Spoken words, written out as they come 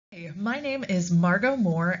Hi, my name is Margot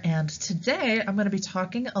Moore, and today I'm going to be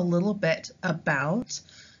talking a little bit about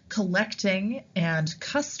collecting and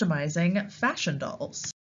customizing fashion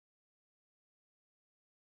dolls.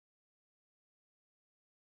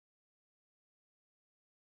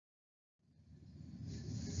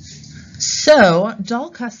 So,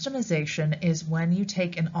 doll customization is when you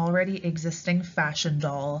take an already existing fashion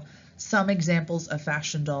doll. Some examples of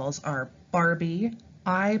fashion dolls are Barbie.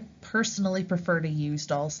 I personally prefer to use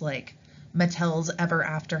dolls like Mattel's Ever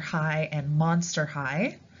After High and Monster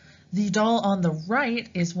High. The doll on the right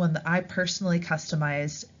is one that I personally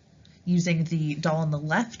customized using the doll on the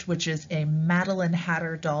left, which is a Madeline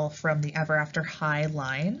Hatter doll from the Ever After High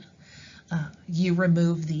line. You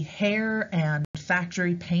remove the hair and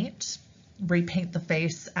factory paint, repaint the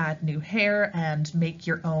face, add new hair, and make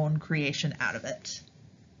your own creation out of it.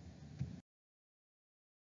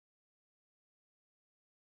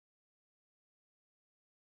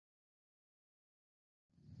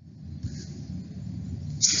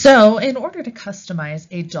 So in order to customize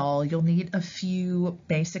a doll, you'll need a few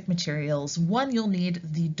basic materials. One, you'll need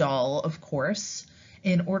the doll, of course.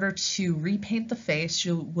 In order to repaint the face,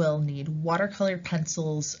 you will need watercolor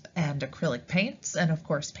pencils and acrylic paints, and of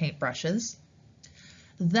course paintbrushes.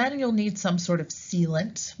 Then you'll need some sort of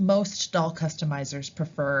sealant. Most doll customizers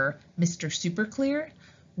prefer Mr. Super Clear,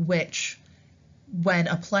 which when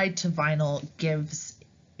applied to vinyl gives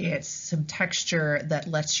it some texture that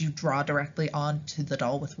lets you draw directly onto the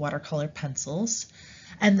doll with watercolor pencils.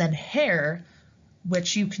 And then hair,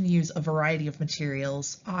 which you can use a variety of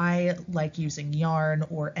materials. I like using yarn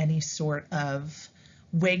or any sort of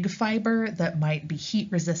wig fiber that might be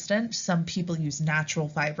heat resistant. Some people use natural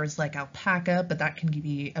fibers like alpaca, but that can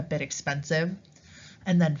be a bit expensive.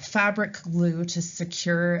 And then fabric glue to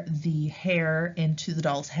secure the hair into the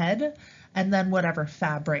doll's head, and then whatever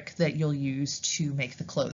fabric that you'll use to make the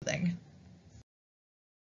clothing.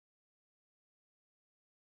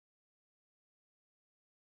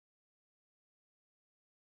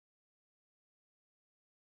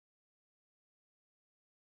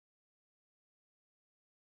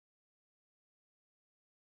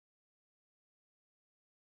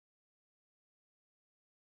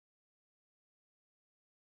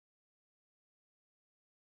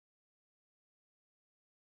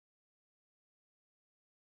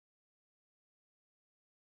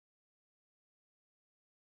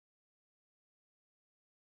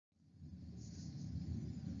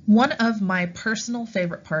 One of my personal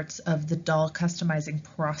favorite parts of the doll customizing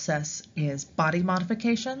process is body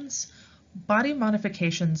modifications. Body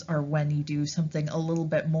modifications are when you do something a little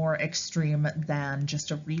bit more extreme than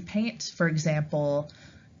just a repaint. For example,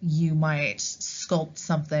 you might sculpt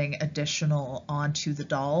something additional onto the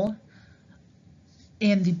doll.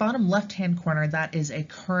 In the bottom left-hand corner, that is a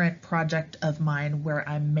current project of mine where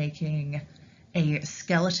I'm making a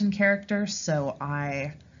skeleton character. So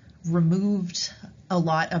I removed a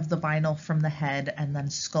lot of the vinyl from the head and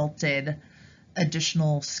then sculpted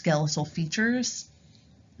additional skeletal features.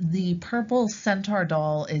 The purple centaur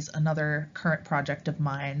doll is another current project of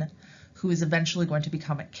mine who is eventually going to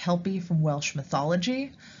become a Kelpie from Welsh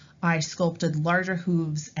mythology. I sculpted larger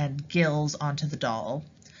hooves and gills onto the doll.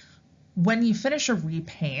 When you finish a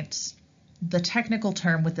repaint, the technical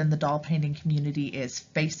term within the doll painting community is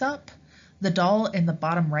face up. The doll in the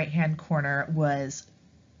bottom right-hand corner was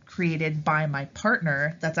created by my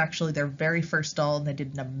partner. That's actually their very first doll, and they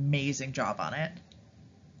did an amazing job on it.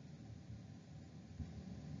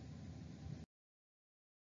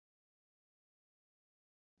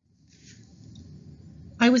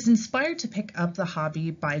 I was inspired to pick up the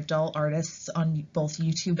hobby by doll artists on both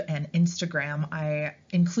YouTube and Instagram. I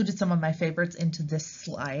included some of my favorites into this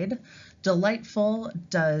slide. Delightful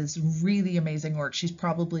does really amazing work. She's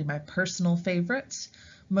probably my personal favorite.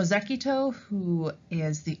 Mozekito, who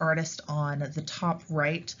is the artist on the top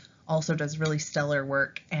right, also does really stellar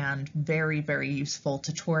work and very, very useful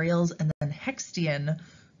tutorials. And then Hextian,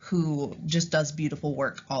 who just does beautiful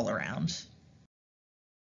work all around.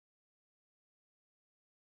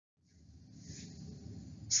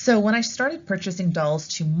 So when I started purchasing dolls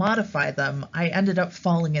to modify them, I ended up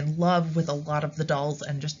falling in love with a lot of the dolls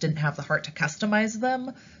and just didn't have the heart to customize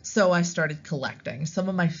them. So I started collecting. Some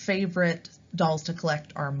of my favorite dolls to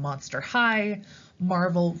collect are Monster High,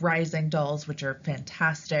 Marvel Rising dolls, which are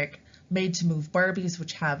fantastic, Made to Move Barbies,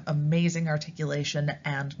 which have amazing articulation,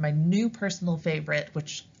 and my new personal favorite,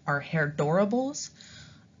 which are Hairdorables.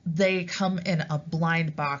 They come in a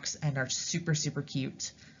blind box and are super, super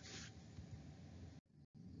cute.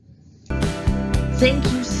 Thank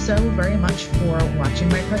you so very much for watching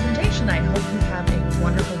my presentation. I hope you have a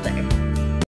wonderful day.